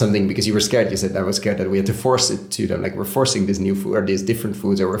it's not something, because you were scared, you said I was scared that we had to force it to them, like we're forcing this new food or these different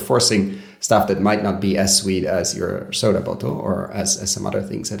foods, or we're forcing stuff that might not be as sweet as your soda bottle or as some other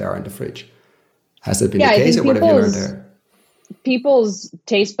things that are in the fridge. Has that been the case, or what have you learned there? People's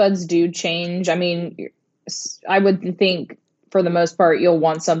taste buds do change. I mean, I would think for the most part, you'll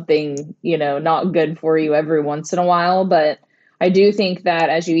want something, not good for you every once in a while, but I do think that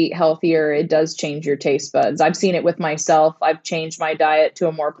as you eat healthier, it does change your taste buds. I've seen it with myself. I've changed my diet to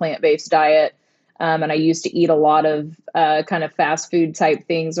a more plant-based diet. And I used to eat a lot of kind of fast food type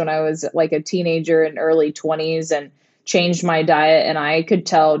things when I was like a teenager in early 20s, and changed my diet. And I could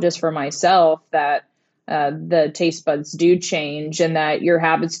tell just for myself that the taste buds do change and that your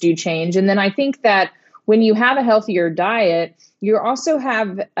habits do change. And then I think that when you have a healthier diet, you also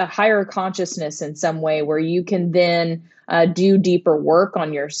have a higher consciousness in some way where you can then do deeper work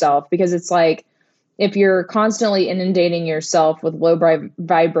on yourself, because it's like if you're constantly inundating yourself with low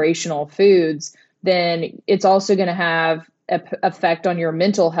vibrational foods, then it's also going to have an effect on your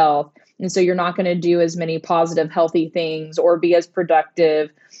mental health. And so you're not going to do as many positive, healthy things or be as productive.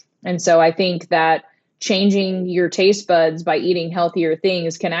 And so I think that changing your taste buds by eating healthier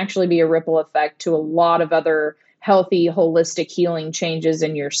things can actually be a ripple effect to a lot of other healthy, holistic healing changes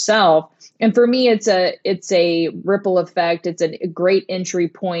in yourself. And for me, it's a ripple effect. It's a great entry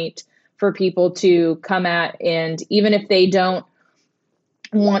point for people to come at. And even if they don't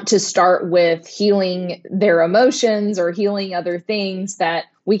want to start with healing their emotions or healing other things, that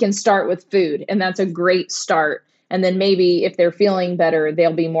we can start with food. And that's a great start. And then maybe if they're feeling better,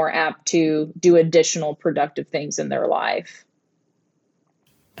 they'll be more apt to do additional productive things in their life.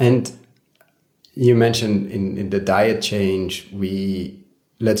 And you mentioned in the diet change,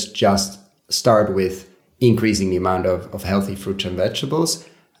 let's just start with increasing the amount of healthy fruits and vegetables.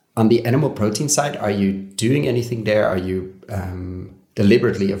 On the animal protein side, are you doing anything there? Are you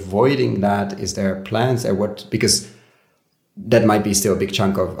deliberately avoiding that? Is there plans there? Because that might be still a big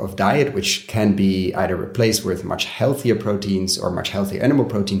chunk of diet, which can be either replaced with much healthier proteins or much healthier animal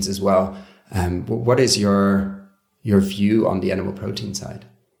proteins as well. What is your view on the animal protein side?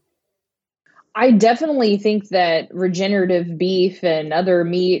 I definitely think that regenerative beef and other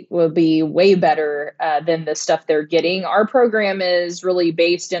meat will be way better than the stuff they're getting. Our program is really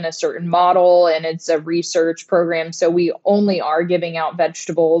based in a certain model, and it's a research program. So we only are giving out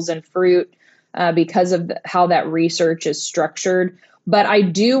vegetables and fruit because of how that research is structured. But I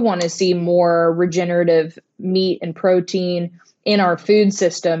do want to see more regenerative meat and protein in our food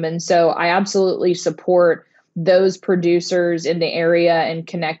system. And so I absolutely support those producers in the area and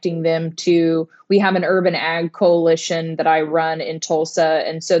connecting them to, we have an urban ag coalition that I run in Tulsa.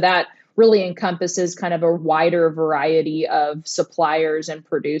 And so that really encompasses kind of a wider variety of suppliers and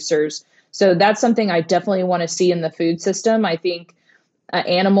producers. So that's something I definitely want to see in the food system. I think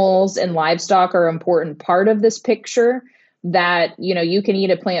animals and livestock are an important part of this picture, that, you can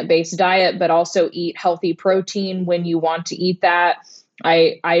eat a plant-based diet, but also eat healthy protein when you want to eat that.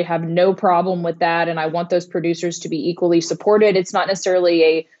 I have no problem with that. And I want those producers to be equally supported. It's not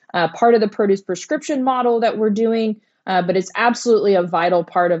necessarily a part of the produce prescription model that we're doing, but it's absolutely a vital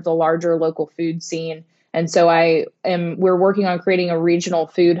part of the larger local food scene. And so we're working on creating a regional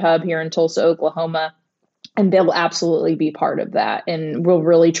food hub here in Tulsa, Oklahoma, and they'll absolutely be part of that. And we'll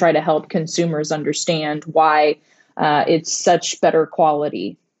really try to help consumers understand why it's such better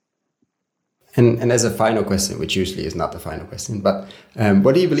quality. And as a final question, which usually is not the final question, but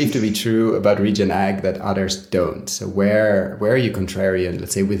what do you believe to be true about regen ag that others don't? So where are you contrarian,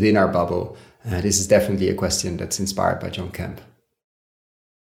 let's say, within our bubble? This is definitely a question that's inspired by John Kemp.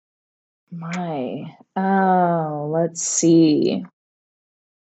 Let's see.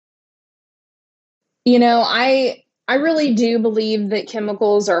 I really do believe that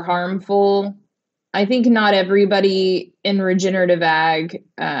chemicals are harmful. I think not everybody in regenerative ag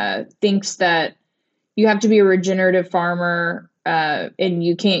thinks that you have to be a regenerative farmer and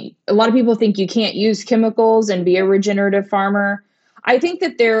you can't. A lot of people think you can't use chemicals and be a regenerative farmer. I think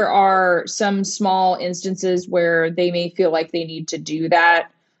that there are some small instances where they may feel like they need to do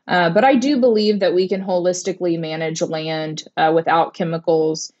that. But I do believe that we can holistically manage land without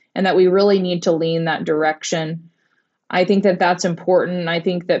chemicals, and that we really need to lean that direction. I think that that's important. I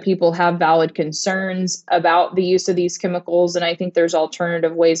think that people have valid concerns about the use of these chemicals, and I think there's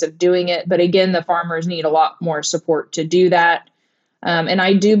alternative ways of doing it. But again, the farmers need a lot more support to do that. And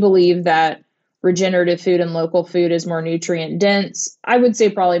I do believe that regenerative food and local food is more nutrient dense. I would say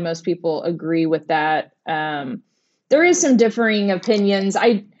probably most people agree with that. There is some differing opinions.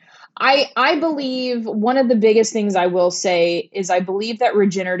 I believe one of the biggest things I will say is I believe that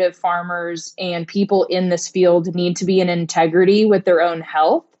regenerative farmers and people in this field need to be in integrity with their own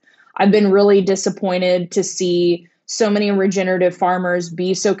health. I've been really disappointed to see so many regenerative farmers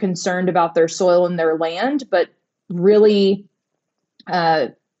be so concerned about their soil and their land, but really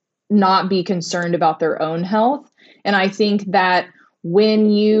not be concerned about their own health. And I think that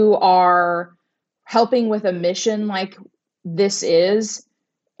when you are helping with a mission like this is,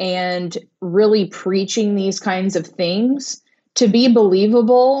 and really preaching these kinds of things to be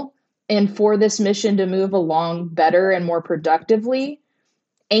believable and for this mission to move along better and more productively,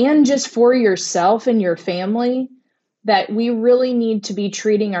 and just for yourself and your family, that we really need to be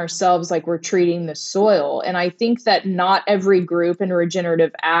treating ourselves like we're treating the soil. And I think that not every group in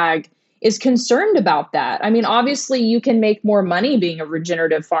regenerative ag is concerned about that. I mean, obviously you can make more money being a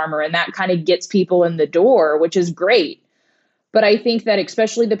regenerative farmer, and that kind of gets people in the door, which is great. But I think that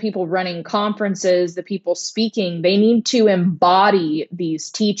especially the people running conferences, the people speaking, they need to embody these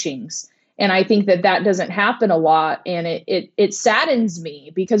teachings. And I think that that doesn't happen a lot. And it saddens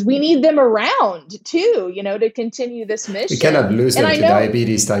me because we need them around too, to continue this mission. We cannot lose them to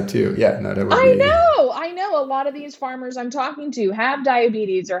diabetes type 2. Yeah, no, that would be... I know a lot of these farmers I'm talking to have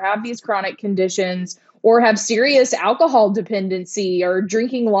diabetes or have these chronic conditions or have serious alcohol dependency or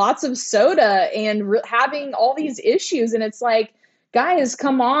drinking lots of soda and having all these issues. And it's like, guys,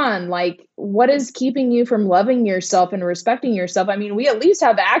 come on. Like, what is keeping you from loving yourself and respecting yourself? I mean, we at least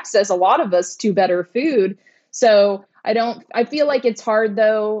have access, a lot of us, to better food. So I feel like it's hard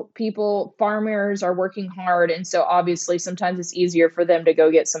though. Farmers are working hard. And so obviously sometimes it's easier for them to go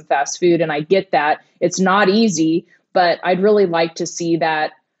get some fast food. And I get that it's not easy, but I'd really like to see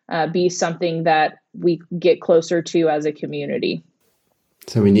that be something that we get closer to as a community.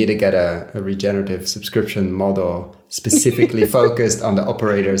 So we need to get a regenerative subscription model specifically focused on the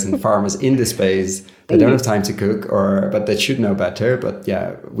operators and farmers in the space that don't have time to cook, but that should know better. But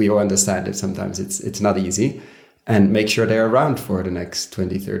yeah, we all understand that sometimes it's not easy, and make sure they're around for the next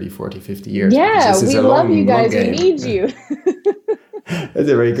 20, 30, 40, 50 years. Yeah, we love you guys. We need you. That's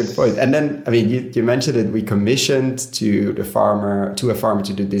a very good point. And then, I mean, you mentioned it. We commissioned to a farmer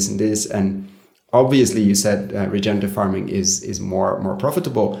to do this and this, and obviously you said regenerative farming is more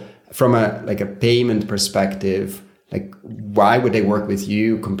profitable from a payment perspective. Like, why would they work with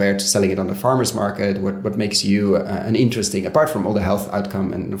you compared to selling it on the farmer's market? What makes you an interesting, apart from all the health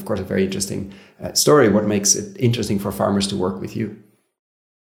outcome and of course a very interesting story, what makes it interesting for farmers to work with you?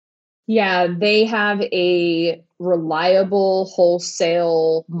 Yeah, they have a reliable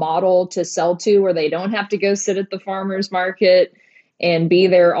wholesale model to sell to where they don't have to go sit at the farmer's market and be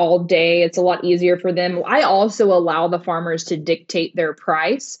there all day. It's a lot easier for them. I also allow the farmers to dictate their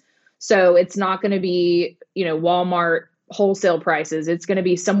price. So it's not going to be, Walmart wholesale prices. It's going to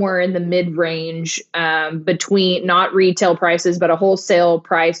be somewhere in the mid-range between not retail prices, but a wholesale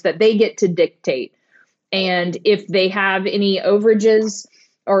price that they get to dictate. And if they have any overages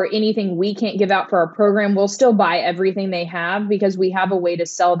or anything we can't give out for our program, we'll still buy everything they have because we have a way to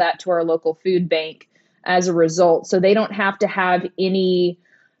sell that to our local food bank as a result. So they don't have to have any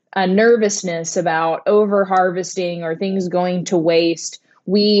nervousness about over harvesting or things going to waste.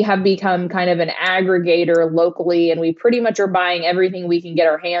 We have become kind of an aggregator locally, and we pretty much are buying everything we can get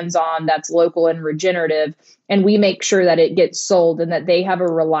our hands on that's local and regenerative. And we make sure that it gets sold and that they have a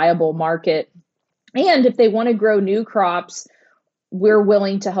reliable market. And if they want to grow new crops, we're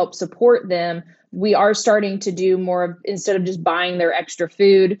willing to help support them. We are starting to do more instead of just buying their extra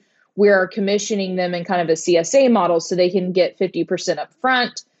food. We're commissioning them in kind of a CSA model so they can get 50% up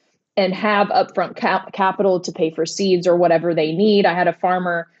front and have upfront capital to pay for seeds or whatever they need. I had a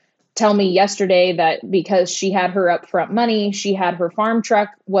farmer tell me yesterday that because she had her upfront money, she had her farm truck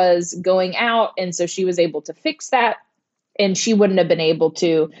was going out. And so she was able to fix that, and she wouldn't have been able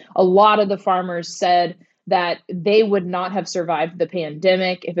to. A lot of the farmers said that they would not have survived the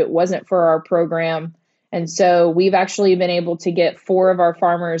pandemic if it wasn't for our program. And so we've actually been able to get 4 of our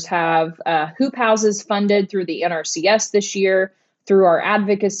farmers have hoop houses funded through the NRCS this year, through our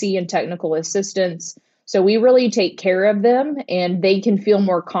advocacy and technical assistance. So we really take care of them, and they can feel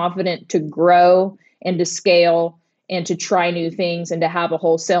more confident to grow and to scale and to try new things and to have a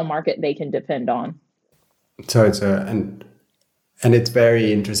wholesale market they can depend on. So it's and it's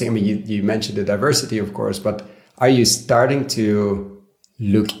very interesting. I mean, you mentioned the diversity, of course, but are you starting to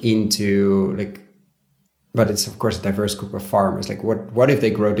look into but it's of course a diverse group of farmers. Like what if they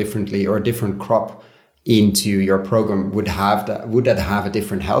grow differently, or a different crop into your program would that have a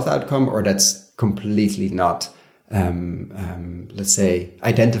different health outcome, or that's completely not let's say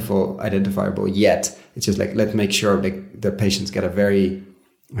identifiable yet? It's just like, let's make sure the patients get a very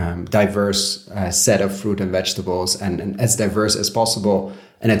diverse set of fruit and vegetables and as diverse as possible.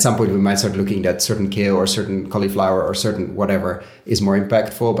 And at some point we might start looking at certain kale or certain cauliflower or certain whatever is more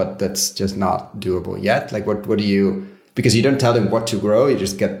impactful, but that's just not doable yet. Like what do you, because you don't tell them what to grow, you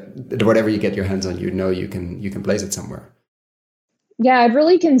just get whatever you get your hands on, you can place it somewhere. Yeah, I've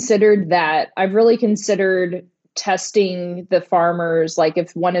really considered that. I've really considered testing the farmers, like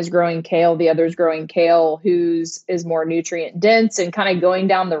if one is growing kale, the other is growing kale, whose is more nutrient dense, and kind of going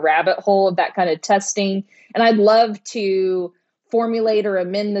down the rabbit hole of that kind of testing. And I'd love to formulate or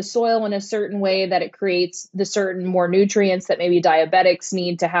amend the soil in a certain way that it creates the certain more nutrients that maybe diabetics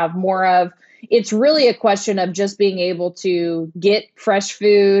need to have more of. It's really a question of just being able to get fresh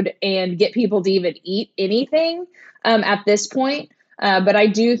food and get people to even eat anything at this point. But I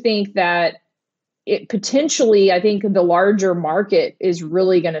do think that it potentially, I think the larger market is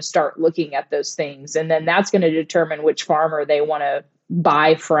really going to start looking at those things. And then that's going to determine which farmer they want to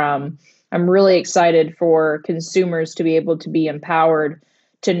buy from. I'm really excited for consumers to be able to be empowered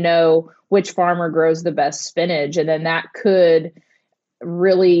to know which farmer grows the best spinach. And then that could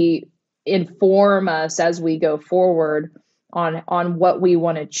really inform us as we go forward on what we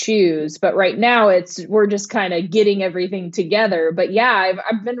want to choose. But right now we're just kind of getting everything together. But yeah,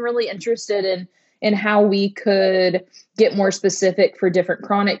 I've been really interested in how we could get more specific for different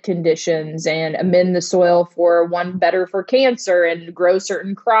chronic conditions and amend the soil for one better for cancer and grow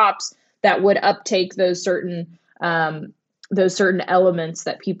certain crops that would uptake those certain elements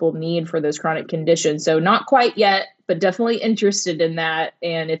that people need for those chronic conditions. So not quite yet, but definitely interested in that.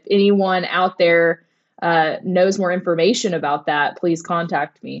 And if anyone out there knows more information about that, please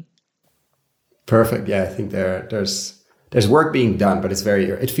contact me. Perfect. Yeah, I think there's work being done, but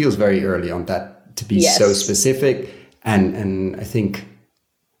it feels very early on that to be so specific. And I think,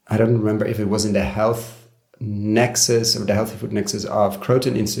 I don't remember if it was in the health nexus or the healthy food nexus of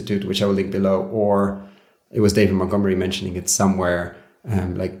Croton Institute, which I will link below, or it was David Montgomery mentioning it somewhere.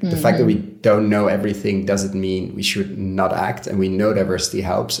 The fact that we don't know everything doesn't mean we should not act, and we know diversity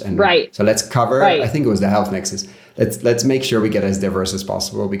helps. And so let's cover, I think it was the health nexus. Let's make sure we get as diverse as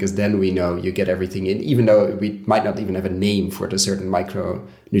possible, because then we know you get everything in, even though we might not even have a name for the certain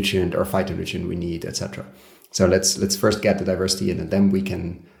micronutrient or phytonutrient we need, etc. So let's first get the diversity in, and then we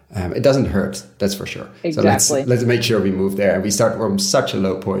can. It doesn't hurt, that's for sure. Exactly. So let's make sure we move there, and we start from such a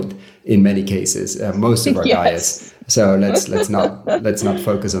low point in many cases, most of our diets. So let's not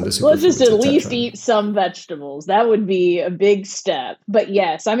focus on the superfoods. Let's just at least eat some vegetables. That would be a big step. But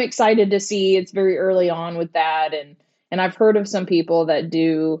yes, I'm excited to see. It's very early on with that, and I've heard of some people that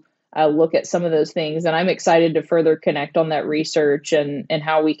do look at some of those things, and I'm excited to further connect on that research and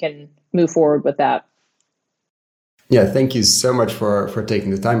how we can move forward with that. Yeah, thank you so much for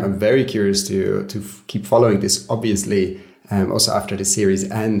taking the time. I'm very curious to keep following this. Obviously, also after the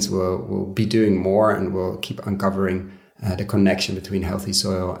series ends, we'll be doing more, and we'll keep uncovering the connection between healthy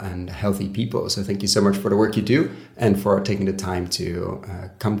soil and healthy people. So thank you so much for the work you do and for taking the time to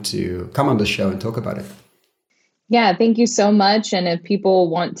come on the show and talk about it. Yeah, thank you so much. And if people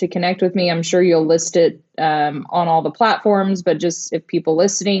want to connect with me, I'm sure you'll list it on all the platforms. But just if people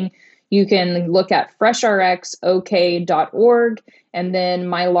listening, you can look at freshrxok.org, and then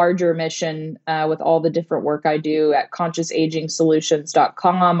my larger mission with all the different work I do at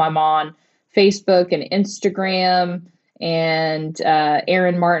consciousagingsolutions.com. I'm on Facebook and Instagram, and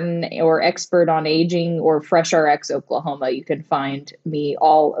Erin Martin, or Expert on Aging, or FreshRx Oklahoma. You can find me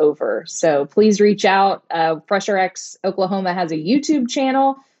all over. So please reach out. FreshRx Oklahoma has a YouTube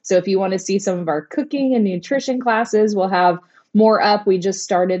channel. So if you want to see some of our cooking and nutrition classes, we'll have more up. We just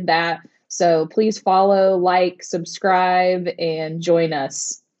started that. So please follow, like, subscribe, and join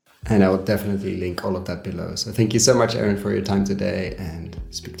us. And I will definitely link all of that below. So thank you so much, Erin, for your time today, and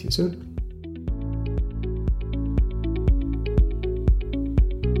speak to you soon.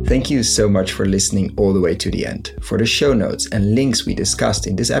 Thank you so much for listening all the way to the end. For the show notes and links we discussed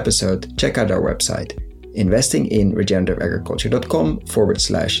in this episode, check out our website,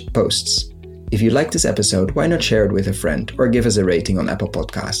 investinginregenerativeagriculture.com/posts. If you like this episode, why not share it with a friend or give us a rating on Apple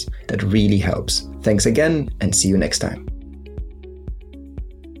Podcasts? That really helps. Thanks again, and see you next time.